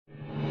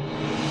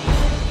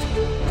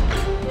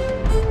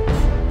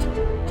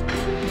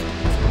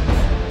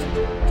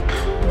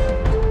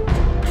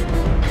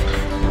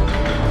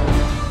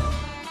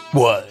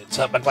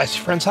up, my Glassy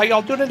Friends? How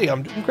y'all doing today?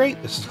 I'm doing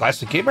great. This is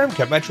Glassic Gamer. I'm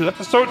coming at you with an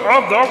episode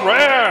of the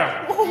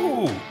Raft.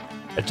 Woohoo!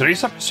 In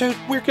today's episode,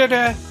 we're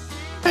gonna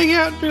hang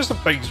out and do some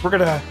things. We're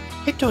gonna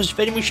hit those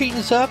vending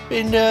machines up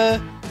and,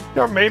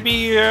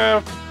 maybe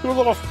do a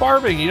little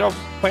farming.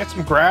 Plant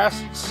some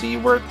grass and see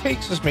where it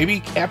takes us.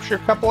 Maybe capture a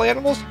couple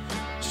animals.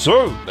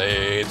 So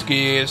let's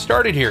get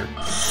started here.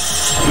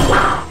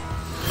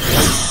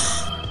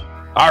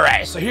 All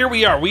right, so here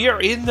we are. We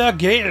are in the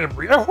game.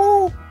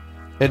 Yahoo!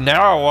 And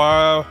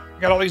now,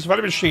 we got all these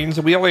vending machines,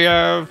 and we only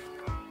have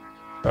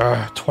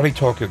 20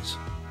 tokens.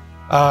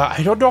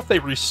 I don't know if they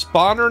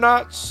respawn or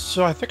not,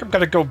 so I think I'm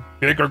gonna go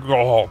big or go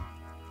home.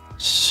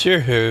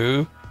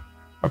 So,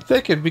 I'm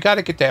thinking we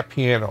gotta get that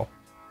piano.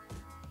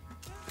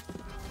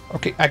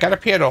 Okay, I got a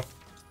piano.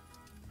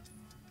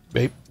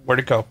 Babe, where'd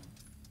it go?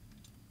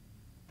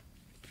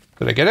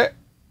 Did I get it?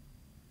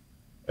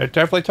 It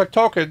definitely took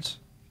tokens.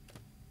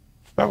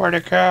 But where'd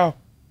it go?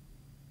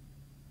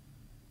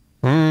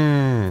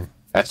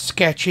 That's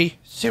sketchy.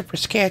 Super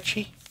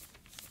sketchy.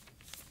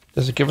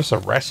 Does it give us a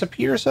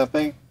recipe or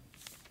something?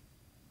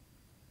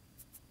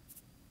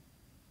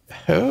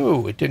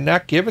 Oh, it did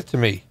not give it to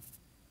me.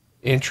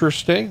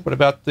 Interesting. What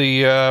about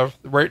the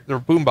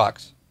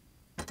boombox?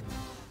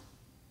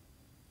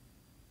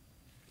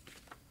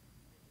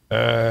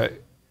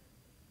 It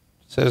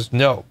says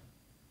no.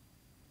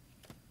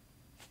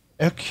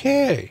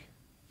 Okay.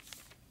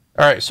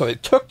 Alright, so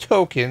it took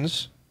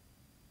tokens,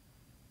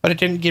 but it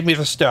didn't give me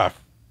the stuff.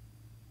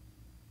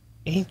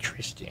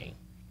 Interesting.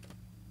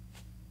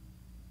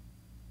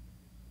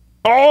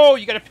 Oh,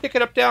 you gotta pick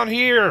it up down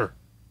here.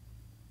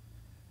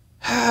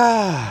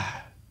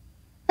 I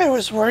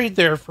was worried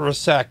there for a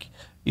sec.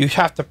 You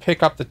have to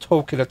pick up the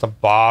token at the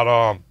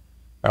bottom.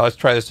 Alright, let's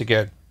try this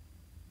again.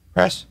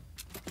 Press.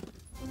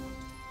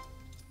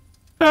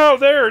 Oh,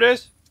 there it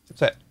is. What's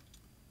that?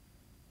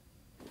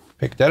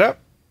 Pick that up.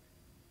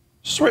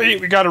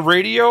 Sweet, we got a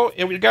radio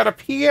and we got a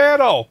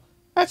piano.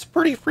 That's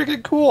pretty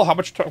freaking cool. How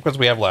much tokens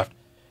we have left?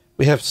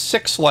 We have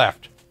 6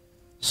 left.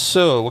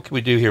 So, what can we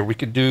do here? We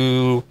could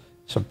do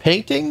some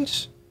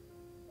paintings.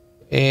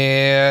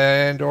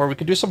 Or we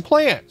could do some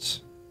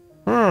plants.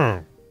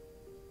 I'm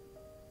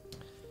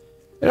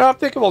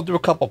thinking we'll do a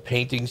couple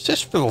paintings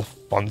just for the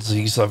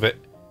funsies of it.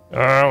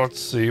 Let's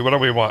see. What do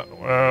we want?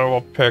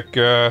 We'll pick,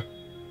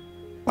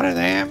 one of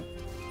them.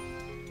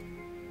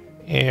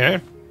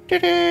 And,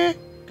 gotta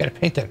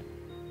paint that.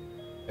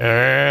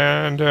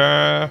 And,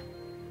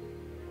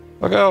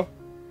 we'll go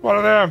one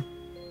of them.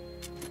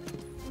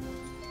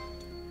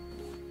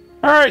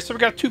 Alright, so we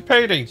got 2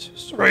 paintings.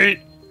 Sweet.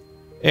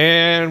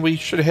 And we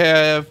should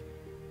have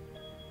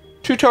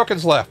 2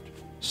 tokens left.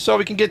 So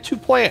we can get 2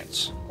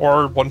 plants.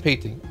 Or 1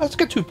 painting. Let's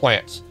get 2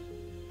 plants.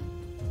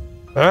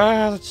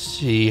 Let's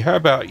see. How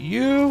about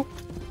you?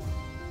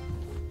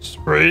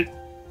 Sweet.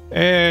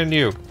 And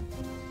you.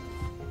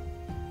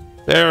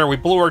 There, we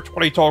blew our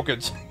 20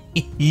 tokens.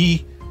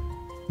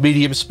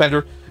 Medium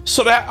spender.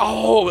 So that,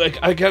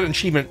 I got an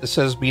achievement that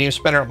says medium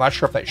spender. I'm not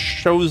sure if that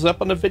shows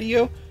up on the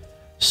video.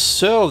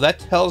 So that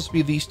tells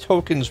me these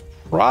tokens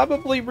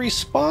probably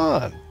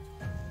respawn.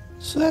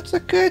 So that's a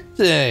good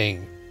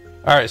thing.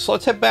 Alright, so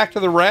let's head back to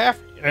the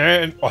raft.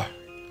 And,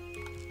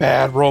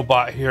 bad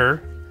robot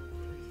here.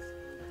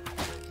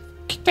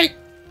 Get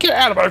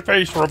out of my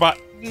face, robot.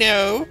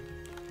 No,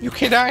 you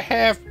cannot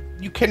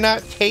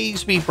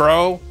tase me,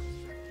 bro.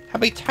 How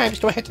many times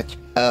do I have to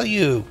tell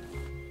you?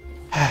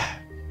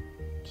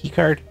 Key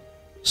card.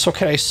 So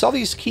can I sell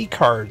these key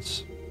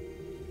cards?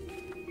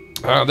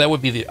 That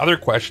would be the other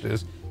question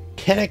is,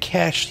 can I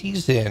cash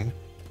these in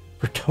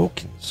for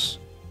tokens?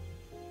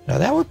 Now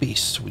that would be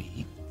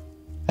sweet.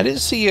 I didn't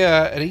see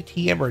an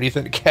ATM or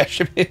anything to cash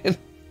them in.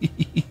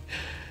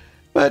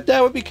 But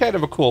that would be kind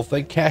of a cool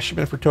thing. Cash them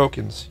in for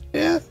tokens.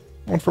 Yeah,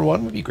 1 for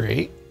 1 would be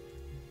great.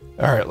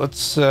 Alright,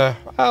 let's,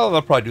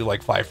 I'll probably do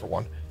like 5 for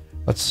 1.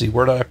 Let's see,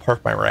 where did I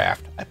park my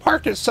raft? I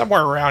parked it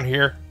somewhere around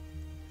here.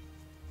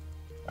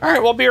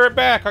 Alright, we'll be right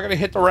back. I'm going to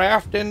hit the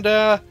raft and,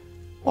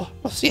 we'll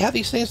see how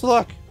these things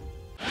look.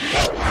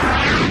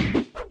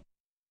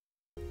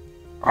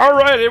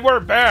 Alright, and we're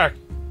back.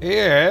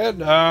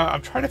 And,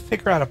 I'm trying to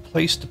figure out a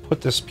place to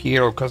put this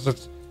piano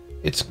because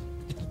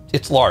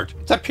it's large.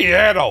 It's a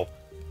piano.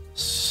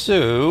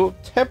 So,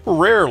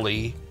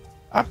 temporarily,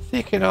 I'm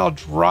thinking I'll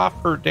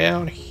drop her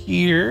down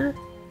here.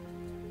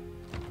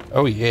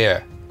 Oh,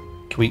 yeah.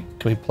 Can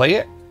we play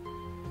it?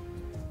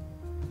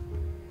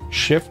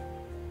 Shift.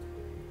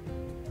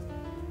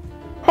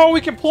 Oh,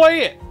 we can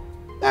play it.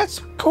 That's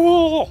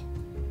cool.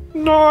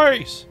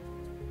 Nice.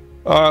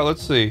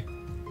 Let's see.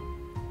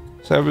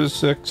 7,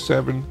 6,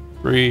 7,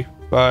 3,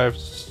 5,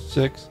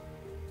 6.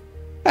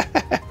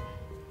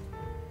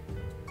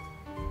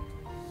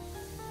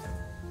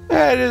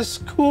 That is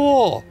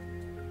cool.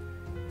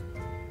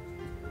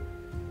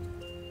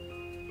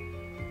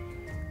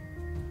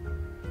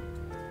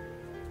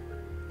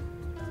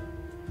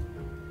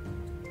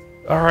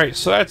 Alright,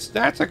 so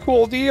that's a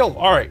cool deal.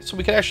 Alright, so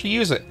we can actually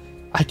use it.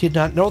 I did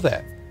not know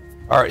that.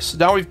 Alright, so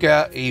now we've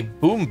got a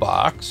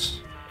boombox.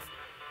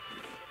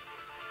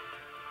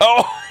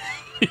 Oh!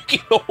 You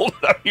can hold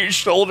it on your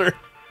shoulder.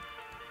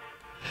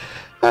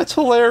 That's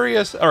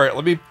hilarious. All right,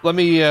 let me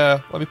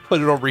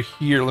put it over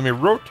here. Let me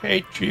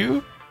rotate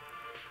you.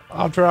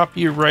 I'll drop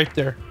you right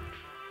there.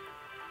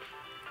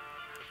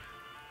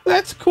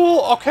 That's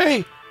cool.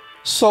 Okay.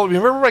 So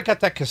remember I got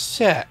that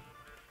cassette.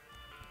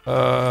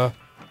 Where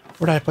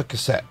did I put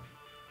cassette?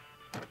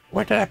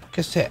 Where did I put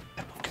cassette?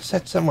 I put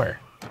cassette somewhere.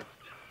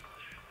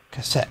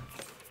 Cassette.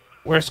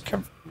 Where's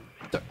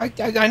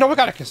I know I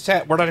got a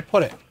cassette. Where did I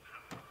put it?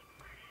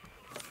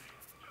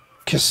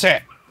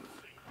 Cassette.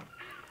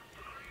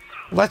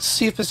 Let's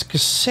see if this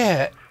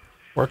cassette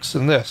works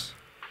in this.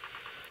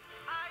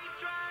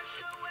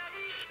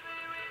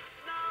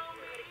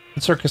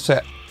 Insert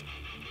cassette.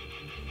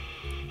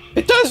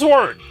 It does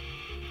work!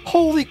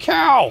 Holy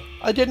cow!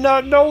 I did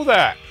not know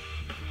that.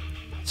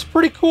 It's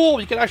pretty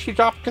cool. You can actually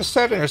drop a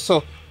cassette in there.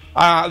 So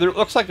there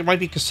looks like there might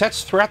be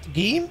cassettes throughout the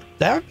game.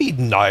 That would be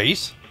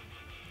nice.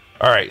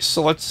 Alright,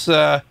 so let's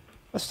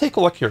take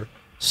a look here.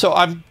 So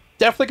I'm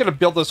definitely going to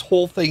build this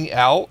whole thing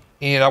out.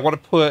 And I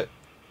want to put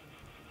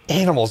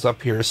animals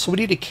up here. So we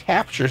need to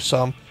capture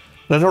some.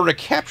 And in order to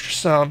capture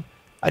some,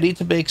 I need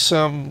to make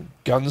some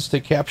guns to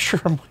capture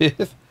them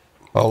with.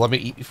 Oh, let me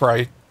eat before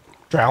I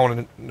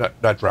drown and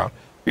not drown.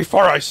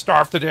 Before I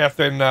starve to death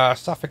and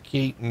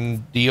suffocate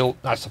and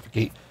not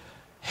suffocate.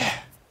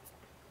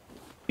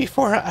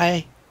 Before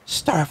I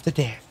starve to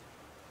death.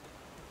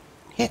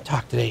 Can't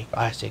talk today,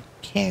 Glassy.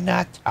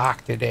 Cannot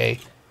talk today.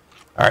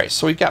 Alright,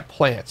 so we got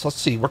plants. Let's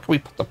see, where can we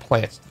put the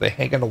plants? Do they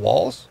hang on the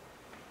walls?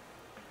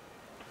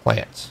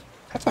 Plants.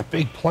 That's a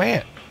big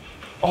plant.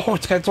 Oh,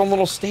 it's got its own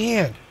little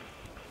stand.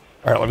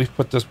 Alright, let me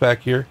put this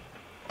back here.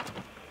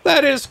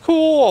 That is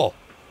cool!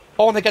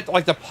 Oh, and they got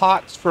like the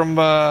pots from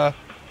the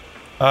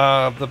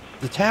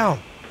town.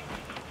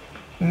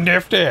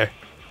 Nifty.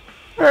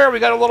 There, we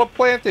got a little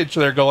plantage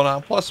there going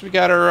on. Plus, we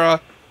got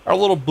our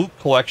little boot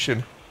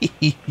collection.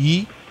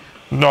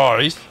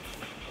 Nice.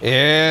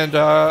 And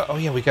oh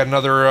yeah, we got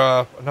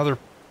another.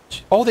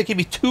 Oh, they gave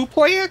me 2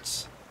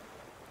 plants.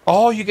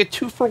 Oh, you get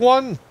 2 for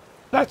 1.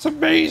 That's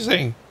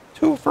amazing.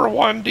 2 for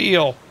 1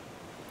 deal.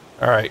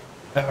 All right.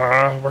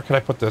 Where can I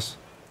put this?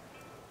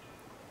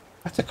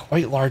 That's a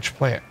quite large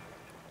plant.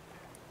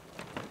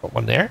 Put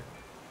 1 there.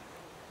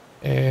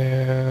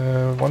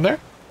 And 1 there.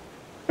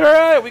 All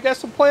right, we got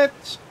some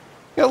plants.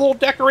 Got a little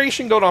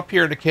decoration going up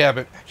here in the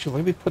cabin. Actually,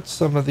 let me put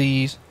some of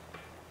these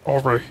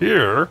over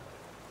here.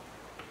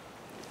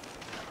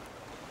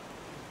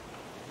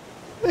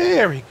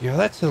 There we go.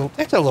 That's a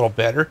little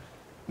better.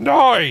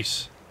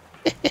 Nice.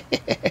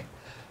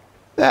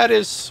 That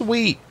is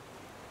sweet.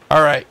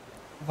 All right,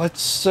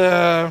 let's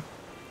ooh,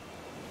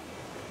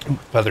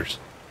 feathers.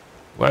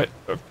 What?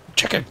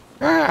 Chicken.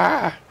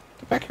 Ah,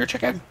 get back here,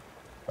 chicken.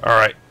 All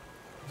right,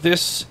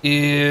 this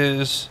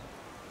is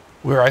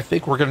where I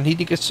think we're gonna need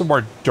to get some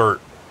more dirt.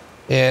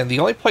 And the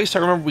only place I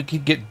remember we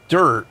could get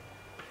dirt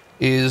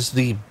is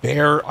the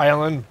Bear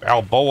Island,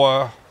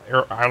 Balboa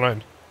Air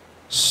Island.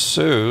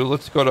 So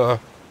let's go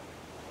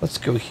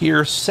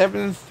here,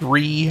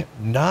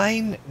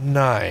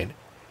 7399.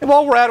 And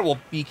while we're at it, we'll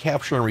be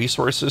capturing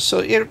resources,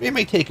 so it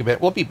may take a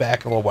bit. We'll be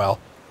back in a little while.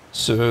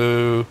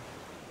 So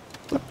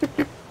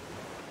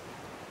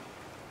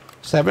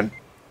 7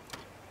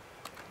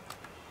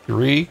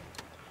 3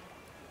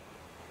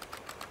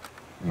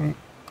 9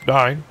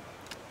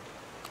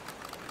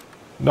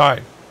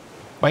 9.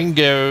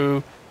 Bingo.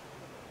 All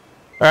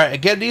right,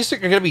 again, these are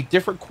going to be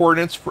different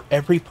coordinates for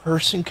every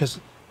person because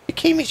the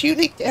game is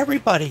unique to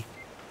everybody,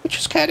 which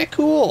is kind of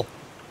cool.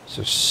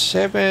 So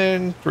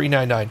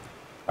 7399.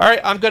 All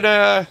right, I'm going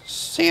to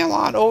sail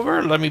on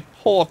over. Let me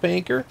pull up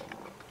anchor.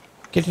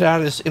 Get it out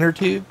of this inner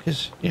tube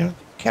because, you know,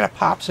 kind of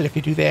pops it if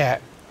you do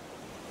that.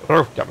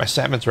 Oh, got my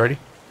salmons ready.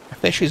 My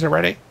fishies are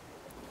ready.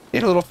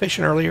 Did a little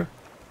fishing earlier.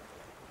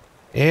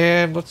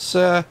 And let's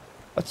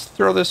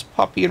throw this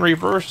puppy in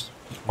reverse.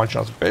 Munch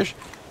on some fish.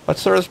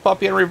 Let's throw this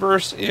puppy in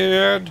reverse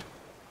and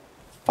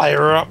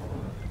fire up.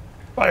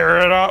 Fire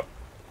it up.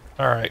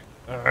 All right.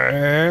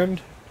 And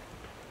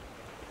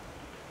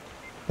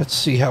let's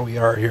see how we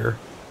are here.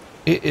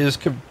 It is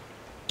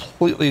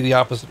completely the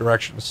opposite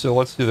direction. So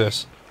let's do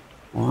this.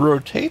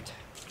 Rotate.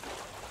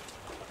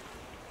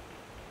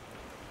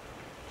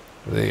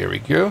 There we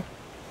go.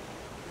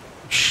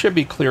 Should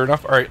be clear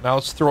enough. All right, now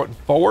let's throw it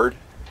forward.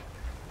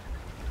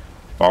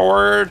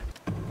 Forward.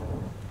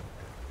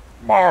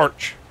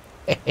 March.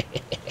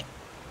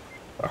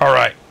 All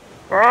right.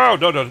 Oh,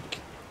 no.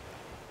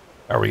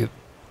 Are we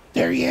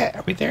there yet?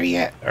 Are we there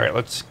yet? All right,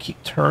 let's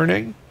keep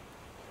turning.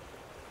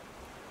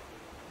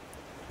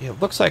 It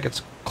looks like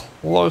it's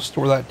close to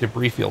where that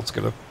debris field's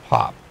going to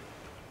pop.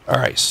 All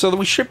right, so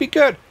we should be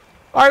good.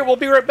 All right, we'll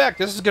be right back.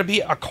 This is going to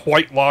be a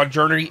quite long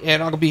journey,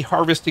 and I'll be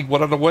harvesting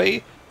one on the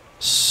way.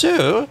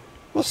 So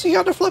we'll see you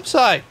on the flip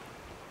side.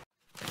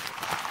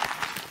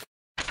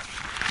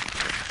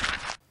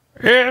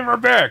 And we're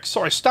back.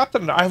 So I stopped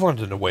at an island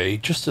in a way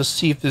just to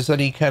see if there's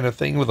any kind of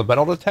thing with a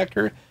metal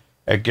detector.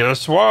 And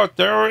guess what?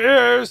 There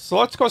it is. So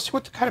let's go see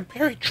what the kind of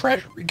buried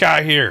treasure we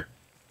got here.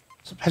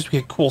 Sometimes we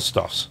get cool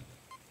stuffs.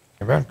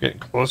 Maybe I'm getting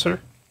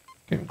closer.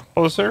 Getting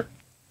closer.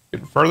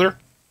 Getting further.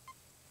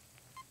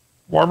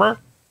 Warmer.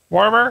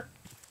 Warmer.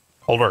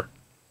 Colder.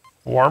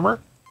 Warmer.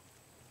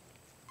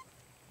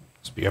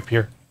 Let's be up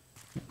here.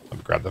 Let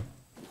me grab them.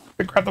 Let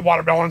me grab the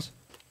watermelons.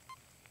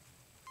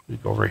 We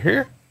go over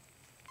here.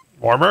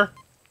 Warmer.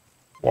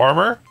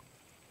 Warmer.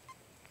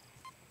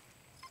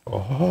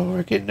 Oh,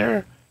 we're getting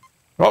there.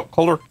 Oh,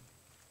 colder.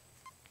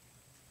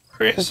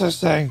 Where is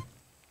this thing?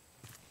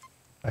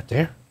 Not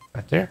there.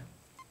 Not there.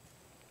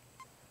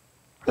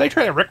 Are they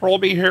trying to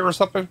rickroll me here or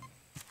something?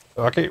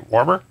 Okay,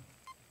 warmer.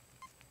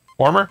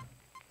 Warmer.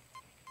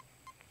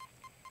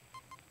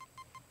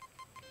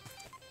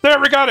 There,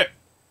 we got it.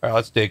 All right,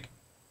 let's dig.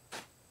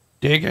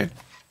 Digging.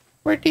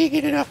 We're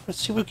digging it up. Let's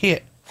see what we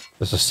get.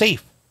 This is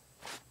safe.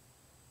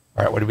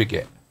 All right, what do we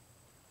get?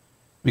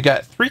 We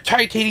got 4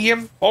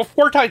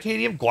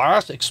 titanium,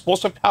 glass,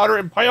 explosive powder,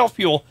 and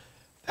biofuel.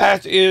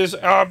 That is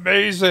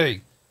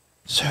amazing.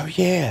 So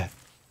yeah,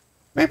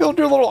 maybe I'll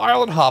do a little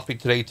island hopping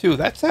today too.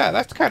 That's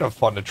kind of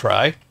fun to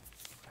try.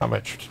 How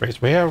much space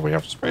we have? We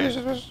have space.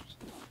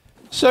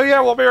 So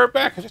yeah, we'll be right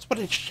back. I just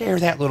wanted to share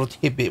that little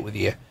tidbit with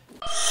you.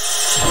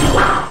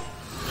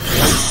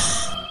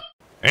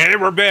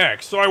 And we're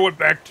back. So I went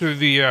back to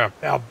the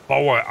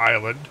Balboa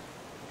Island,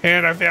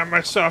 and I found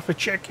myself a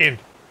chicken.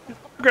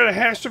 I'm gonna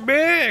have some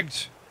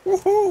eggs.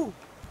 Woohoo!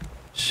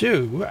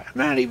 So I'm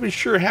not even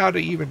sure how to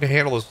even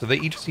handle this. Do they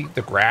just eat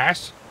the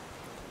grass?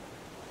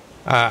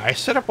 I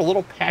set up a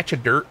little patch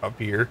of dirt up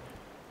here.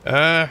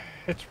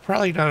 It's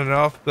probably not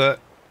enough, but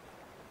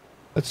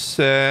let's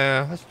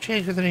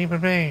change the name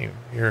of name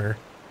here.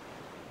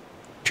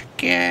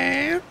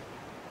 Chicken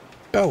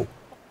Joe.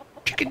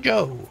 Chicken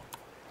Joe.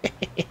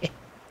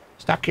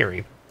 Stop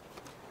carrying.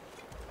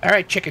 All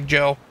right, Chicken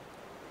Joe.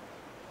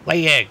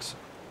 Lay eggs.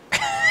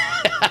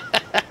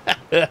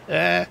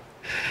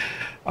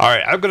 All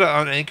right, I'm gonna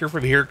unanchor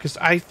from here because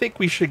I think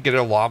we should get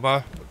a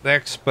llama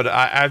next, but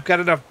I've got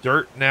enough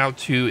dirt now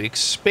to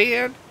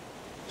expand.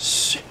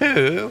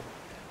 So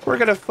we're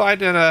gonna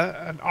find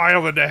an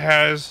island that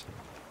has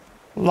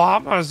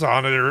llamas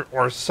on it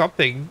or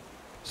something.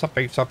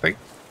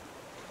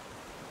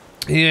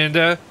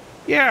 And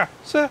yeah,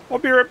 so we'll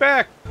be right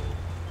back.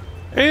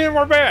 And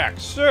we're back.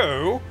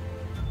 So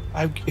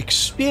I've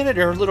expanded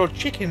our little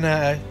chicken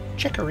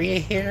chicory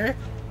here.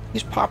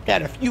 He's popped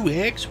out a few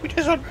eggs, which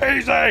is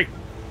amazing.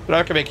 But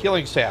I can make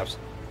healing salves.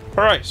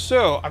 All right,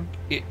 so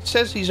it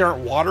says these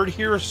aren't watered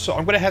here, so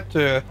I'm going to have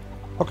to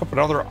hook up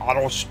another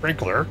auto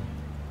sprinkler.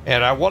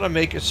 And I want to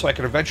make it so I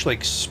can eventually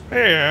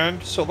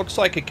expand. So it looks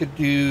like it could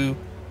do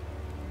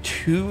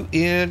 2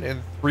 in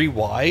and 3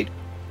 wide.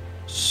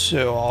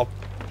 So I'll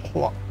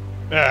plop.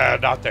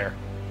 Not there.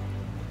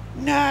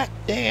 Not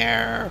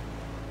there.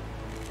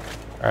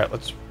 All right,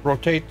 let's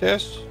rotate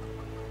this.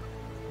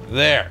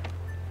 There.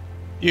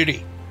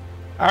 Beauty.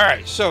 All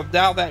right, so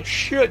now that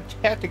should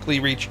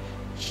technically reach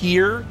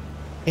here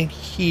and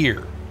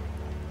here.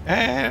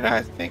 And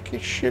I think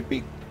it should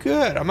be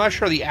good. I'm not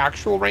sure the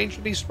actual range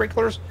of these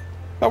sprinklers,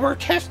 but we're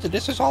testing.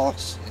 This is all an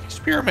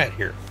experiment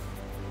here.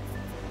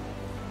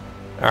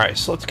 All right,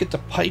 so let's get the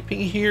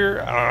piping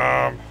here.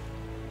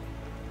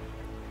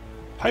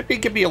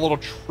 Piping can be a little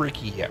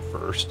tricky at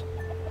first.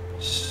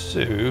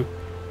 So,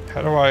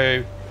 how do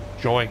I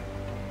join?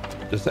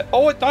 Does that?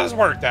 Oh, it does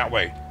work that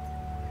way.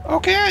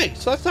 Okay,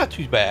 so that's not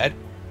too bad.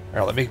 All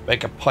right, let me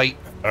make a pipe.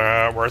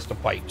 Where's the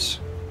pipes?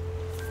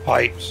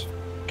 Pipes.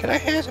 Can I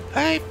have a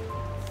pipe?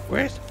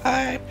 Where's the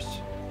pipes?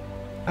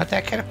 Not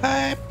that kind of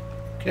pipe.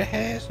 Can I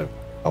have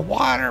a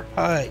water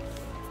pipe?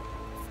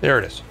 There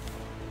it is.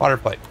 Water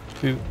pipe.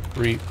 2,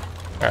 3.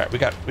 All right, we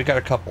got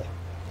a couple.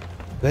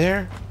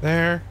 There.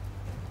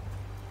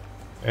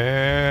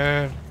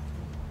 And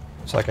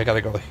it's like I gotta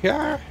go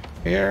here.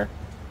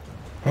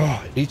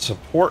 Oh, it needs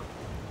support.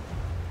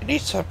 It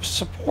needs some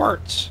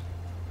supports.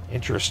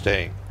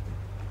 Interesting.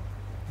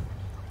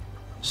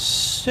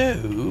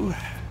 So,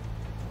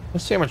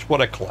 let's see how much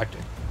wood I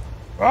collected.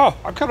 Oh,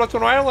 I'm coming up to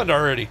an island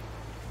already.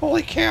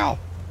 Holy cow.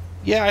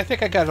 Yeah, I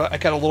think I got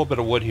a little bit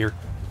of wood here.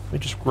 Let me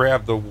just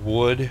grab the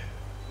wood.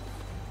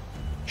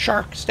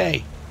 Shark,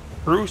 stay.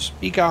 Bruce,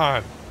 be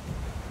gone.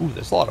 Ooh,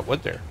 there's a lot of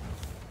wood there.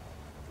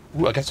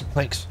 Ooh, I got some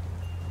planks.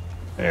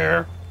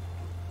 There.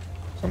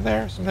 Some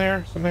there.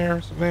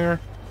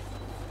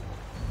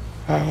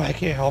 Oh, I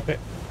can't help it.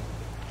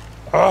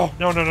 Oh,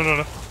 no.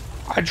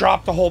 I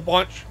dropped a whole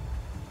bunch.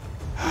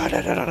 Oh,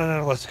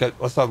 no.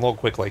 Let's unload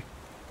quickly.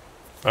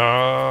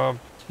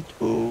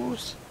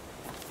 Potatoes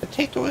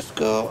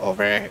go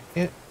over.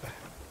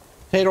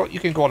 Potato, you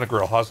can go on the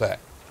grill. How's that?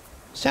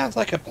 Sounds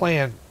like a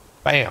plan.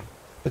 Bam.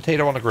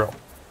 Potato on the grill.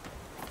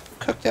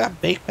 Cooked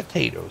up baked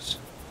potatoes.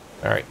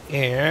 All right,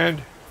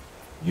 and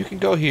you can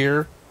go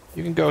here.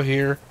 You can go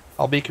here.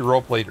 I'll make your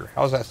rope later.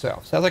 How's that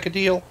sound? Sounds like a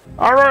deal?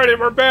 All right, and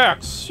we're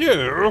back.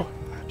 So,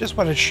 I just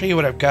want to show you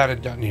what I've got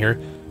it done here.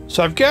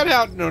 So I've got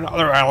out to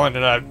another island,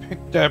 and I've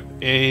picked up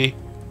a...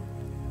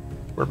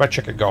 Where'd my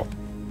chicken go?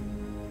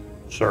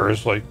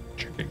 Seriously,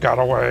 chicken got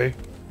away.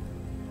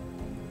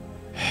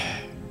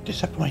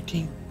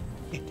 Disappointing.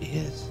 It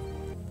is.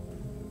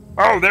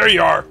 Oh, there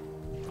you are.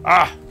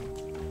 Ah.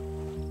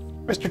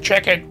 Mr.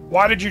 Chicken,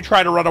 why did you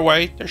try to run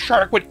away? The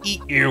shark would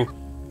eat you.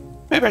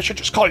 Maybe I should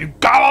just call you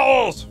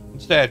Gobbles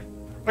instead.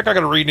 I think I'm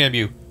gonna rename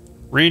you.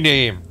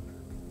 Rename.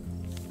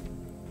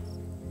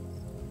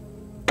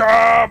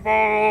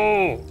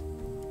 Gobble!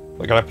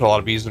 I gotta put a lot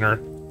of B's in her.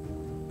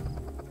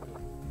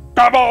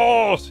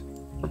 Gobbles!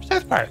 From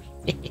South Park.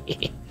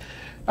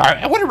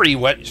 Alright, whatever you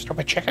went, you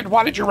stupid chicken.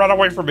 Why did you run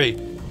away from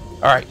me?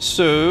 Alright,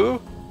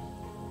 so...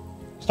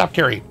 Stop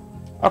carrying.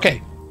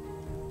 Okay.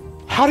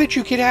 How did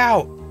you get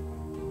out?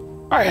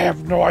 I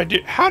have no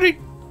idea. How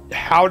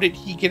did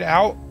he get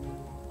out?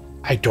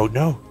 I don't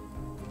know.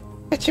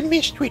 It's a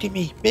mystery to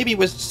me. Maybe it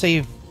was to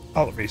save...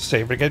 Oh, let me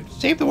save it again.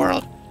 Save the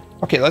world.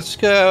 Okay, let's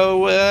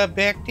go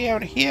back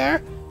down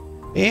here.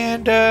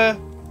 And,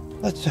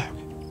 let's...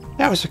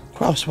 that was a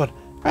close one.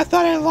 I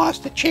thought I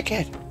lost the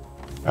chicken.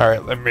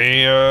 Alright, let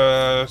me,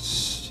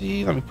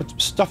 see. Let me put some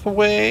stuff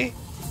away.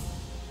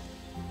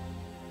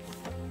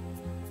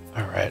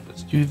 Alright,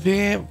 let's do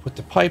that. We'll put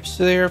the pipes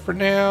there for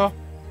now.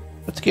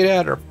 Let's get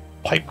out our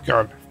pipe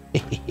gun.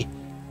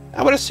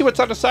 I want to see what's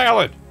on this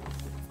island.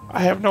 I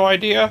have no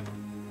idea.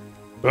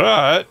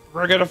 But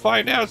we're going to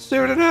find out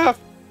soon enough.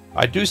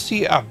 I do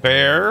see a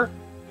bear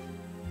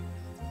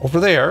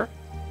over there.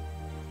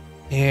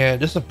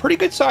 And this is a pretty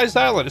good sized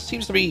island. It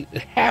seems to be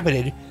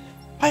inhabited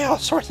by all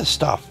sorts of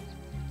stuff.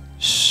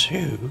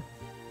 So,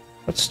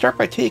 let's start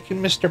by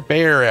taking Mr.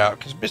 Bear out,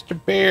 because Mr.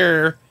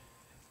 Bear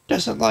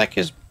doesn't like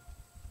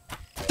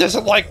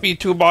me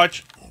too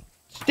much.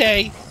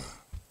 Stay.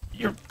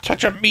 You're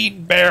such a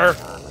mean bear.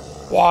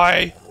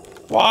 Why?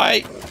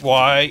 Why?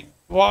 Why?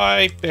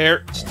 Why?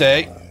 Bear,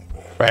 stay.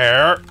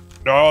 Bear.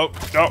 No,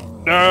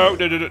 no, no,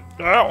 no, no,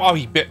 no. Oh,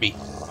 he bit me.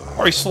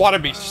 Or he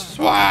swatted me.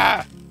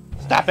 Swat.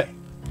 Stop it.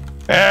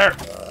 Bear.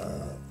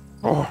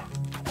 Oh.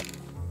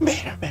 Man,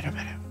 oh, man, oh,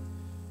 man.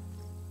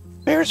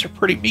 Bears are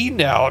pretty mean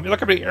now. I mean,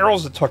 look how many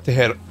arrows it took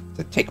to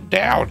take them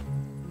down.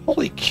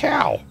 Holy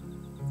cow.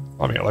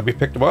 Let me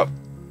pick them up.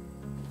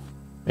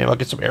 Maybe I'll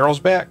get some arrows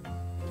back.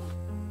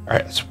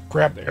 Alright, let's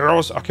grab the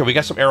arrows. Okay, we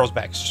got some arrows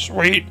back.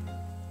 Sweet.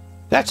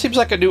 That seems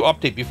like a new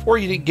update. Before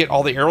you didn't get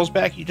all the arrows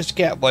back, you just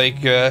get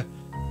like,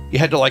 you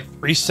had to like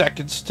 3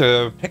 seconds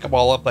to pick them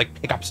all up, like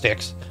pick up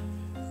sticks.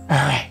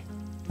 Alright.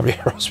 How many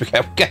arrows we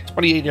got? We got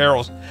 28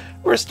 arrows.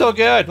 We're still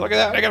good. Look at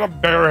that. I got a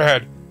bear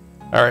head.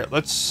 Alright,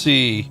 let's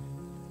see.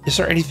 Is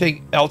there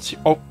anything else here?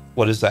 Oh,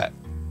 what is that?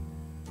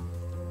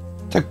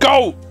 It's a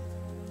goat!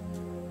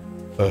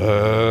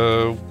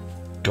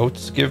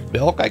 Goats give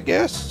milk, I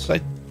guess? I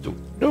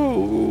don't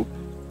know.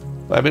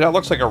 I mean, that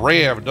looks like a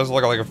ram. It doesn't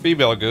look like a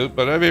female goat,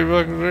 but I mean,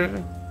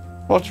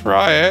 we'll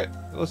try it.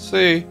 Let's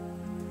see.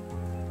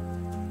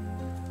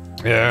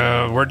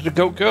 Yeah, where did the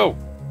goat go?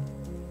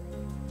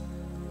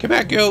 Come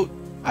on, goat.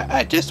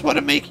 I just want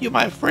to make you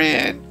my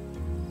friend.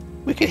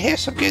 We could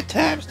have some good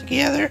times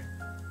together.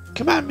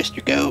 Come on,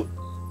 Mr. Goat.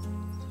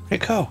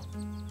 Where'd it go?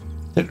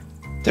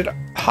 Did it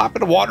hop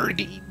in the water and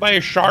get eaten by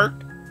a shark?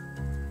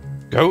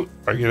 Goat,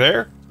 are you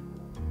there?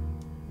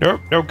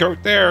 Nope, no goat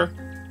there.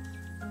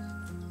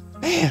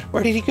 Man,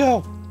 where did he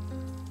go?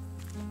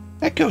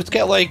 That goat's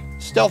got like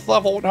stealth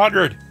level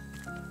 100.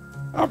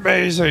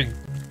 Amazing.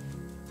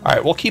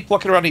 Alright, we'll keep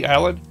looking around the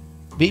island.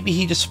 Maybe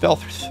he just fell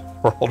through the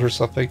world or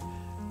something.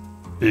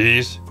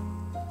 Bees.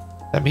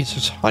 That means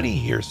there's honey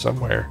here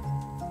somewhere.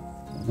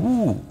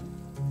 Ooh.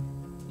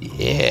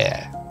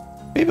 Yeah.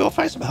 Maybe we'll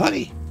find some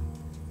honey.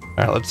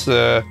 Alright, let's,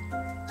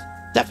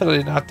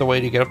 definitely not the way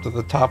to get up to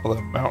the top of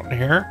the mountain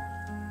here.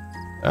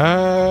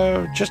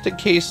 Just in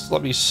case,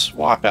 let me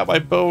swap out my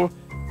bow.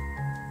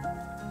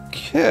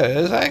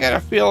 Because I got a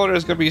feeling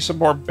there's going to be some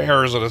more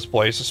bears in this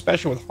place,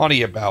 especially with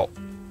honey about.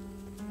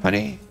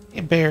 Honey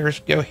and bears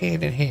go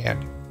hand in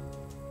hand.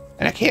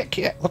 And I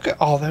can't look at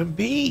all them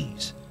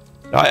bees.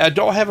 Now, I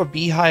don't have a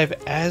beehive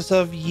as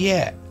of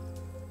yet,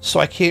 so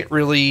I can't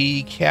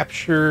really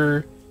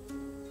capture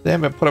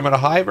them and put them in a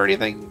hive or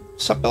anything,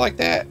 something like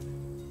that.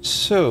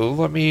 So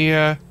let me,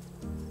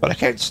 but I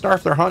can't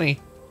snarf their honey.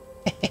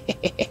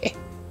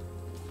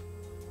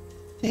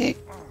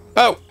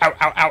 Oh, ow,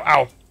 ow, ow,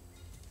 ow.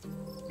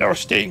 No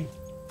sting.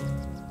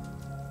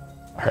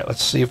 All right,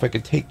 let's see if I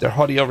can take their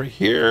honey over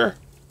here.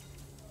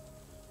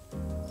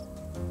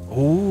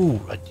 Ooh,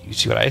 do you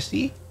see what I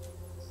see?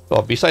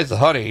 Well, besides the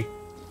honey,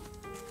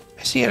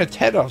 I see an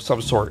antenna of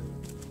some sort.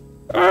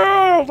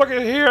 Oh, look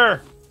at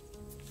here.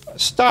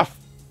 Stuff.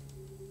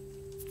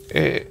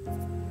 Okay,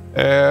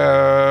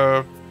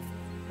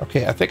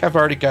 I think I've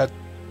already got...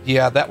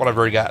 Yeah, that one I've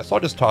already got, so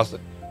I'll just toss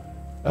it.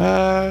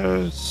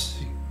 Let's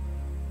see.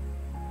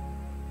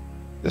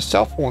 The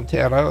cell phone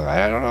antenna,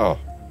 I don't know.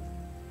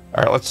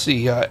 Alright, let's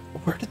see.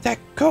 Where did that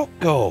goat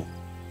go?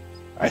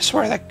 I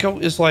swear that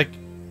goat is like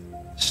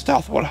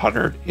stealth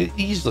 100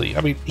 easily.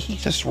 I mean, he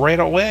just ran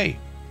away.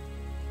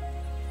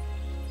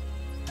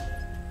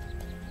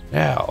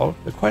 Now,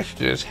 the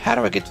question is, how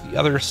do I get to the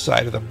other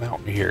side of the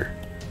mountain here?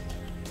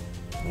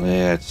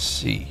 Let's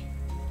see.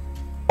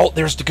 Oh,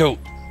 there's the goat.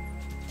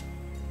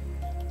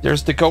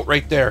 There's the goat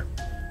right there.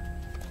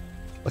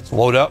 Let's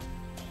load up.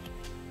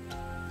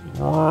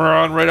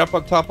 Run right up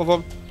on top of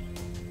him.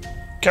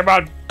 Come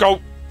on, Go.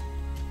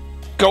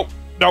 Go.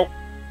 No.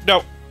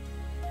 No.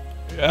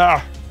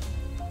 Yeah.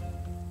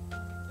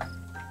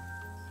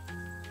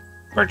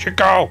 Where'd you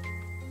go?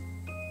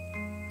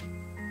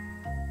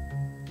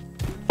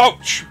 Oh,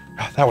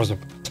 that was a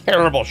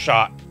terrible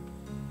shot.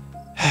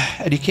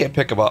 And you can't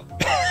pick them up.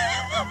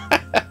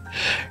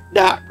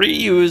 Not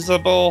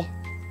reusable.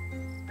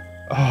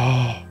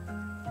 Oh.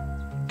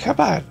 Come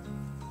on.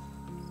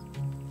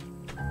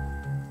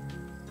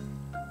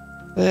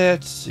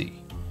 Let's see.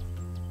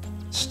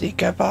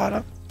 Sneak up on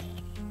him.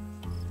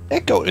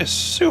 That goat is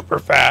super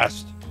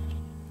fast.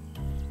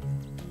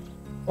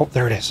 Oh,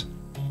 there it is.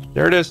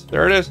 There it is.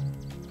 There it is.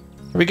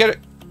 Can we get it?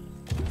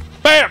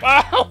 Bam!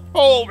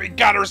 Oh, we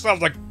got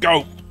ourselves a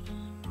goat.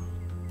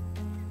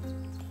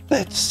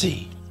 Let's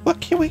see.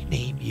 What can we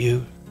name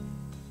you?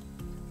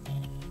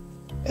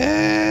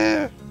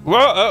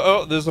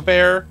 Whoa, there's a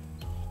bear.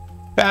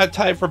 Bad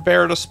time for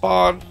bear to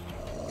spawn.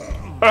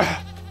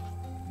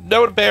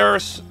 No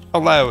bears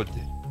allowed.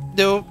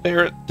 No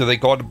bear. Do they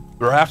go on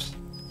rafts?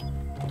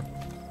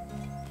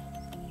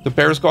 The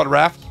bears go on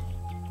rafts?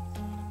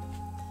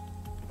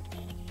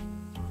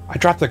 I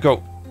dropped the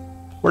goat.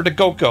 Where'd the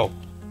goat go?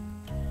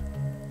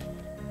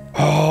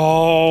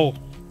 Oh.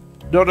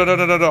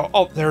 No.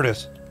 Oh, there it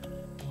is.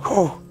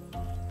 Whew.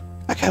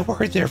 I got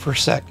worried there for a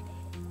sec.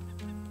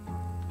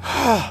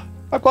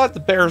 I'm glad the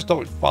bears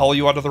don't follow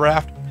you onto the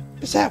raft,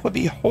 because that would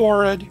be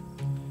horrid.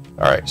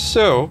 Alright,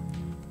 so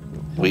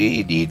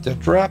we need to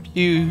drop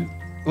you.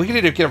 We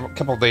need to get a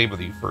couple of names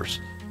with you first.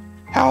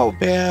 How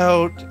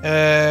about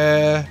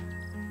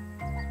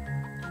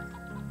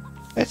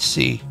let's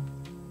see.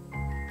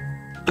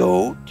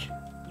 Goat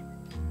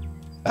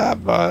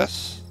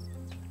Bus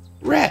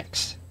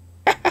Rex.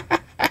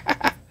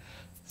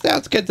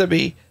 Sounds good to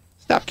me.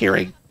 Stop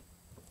caring.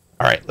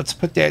 Alright, let's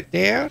put that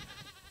down.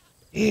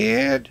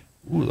 And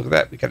ooh, look at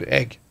that. We got an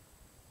egg.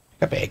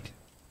 Pick up egg.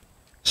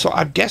 So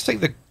I'm guessing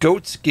the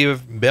goats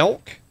give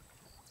milk.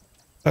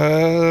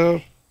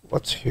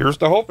 Here's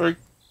the whole thing.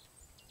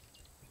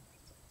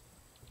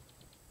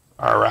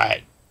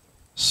 Alright.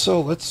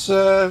 So let's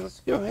go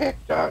ahead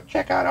and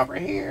check out over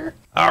here.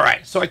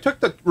 Alright, so I took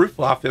the roof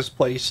off this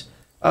place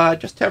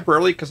just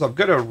temporarily because I'm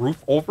gonna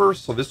roof over,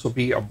 so this will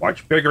be a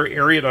much bigger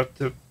area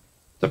to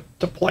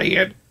play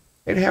in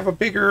and have a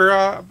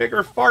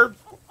bigger farm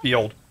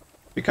field,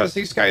 because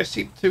these guys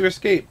seem to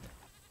escape.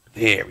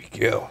 There we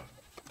go.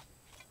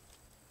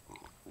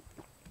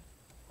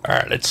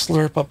 Alright, let's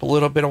slurp up a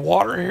little bit of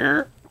water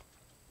here.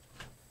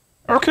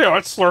 Okay,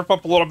 let's slurp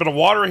up a little bit of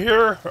water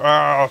here.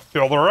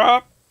 Fill her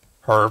up.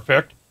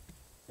 Perfect.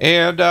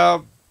 And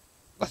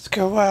let's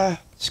go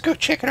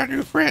check out our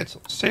new friends.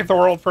 Save the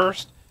world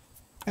first.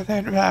 And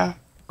then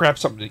grab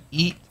something to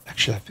eat.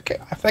 Actually,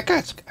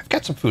 I've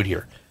got some food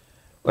here.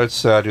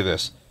 Let's do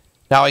this.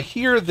 Now I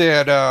hear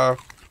that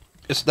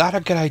it's not a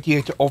good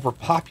idea to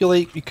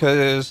overpopulate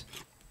because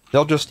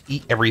they'll just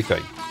eat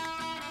everything.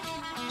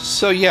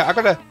 So yeah, I'm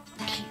gonna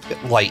keep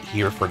it light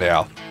here for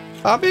now.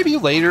 Maybe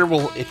later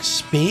we'll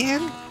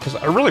expand, because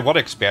I really want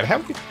to expand.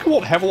 Have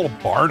a little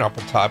barn up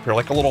on top here,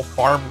 like a little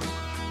farm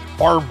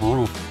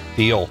roof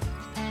deal.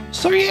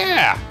 So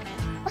yeah,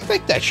 I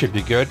think that should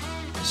be good.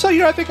 So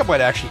I think I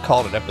might actually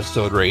call it an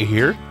episode right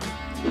here.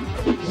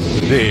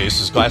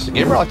 This is Glassic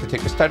Gamer. I'd like to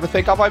take this time to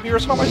thank all my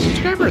viewers and all my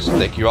subscribers.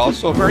 Thank you all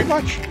so very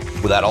much.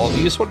 Without all of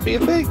you, this wouldn't be a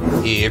thing.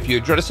 If you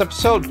enjoyed this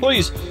episode,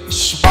 please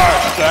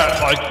smash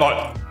that like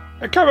button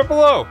and comment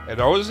below. And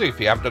always, if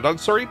you haven't done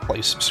so,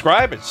 please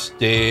subscribe and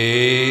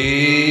stay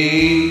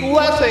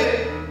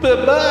glassy.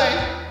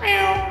 Bye-bye.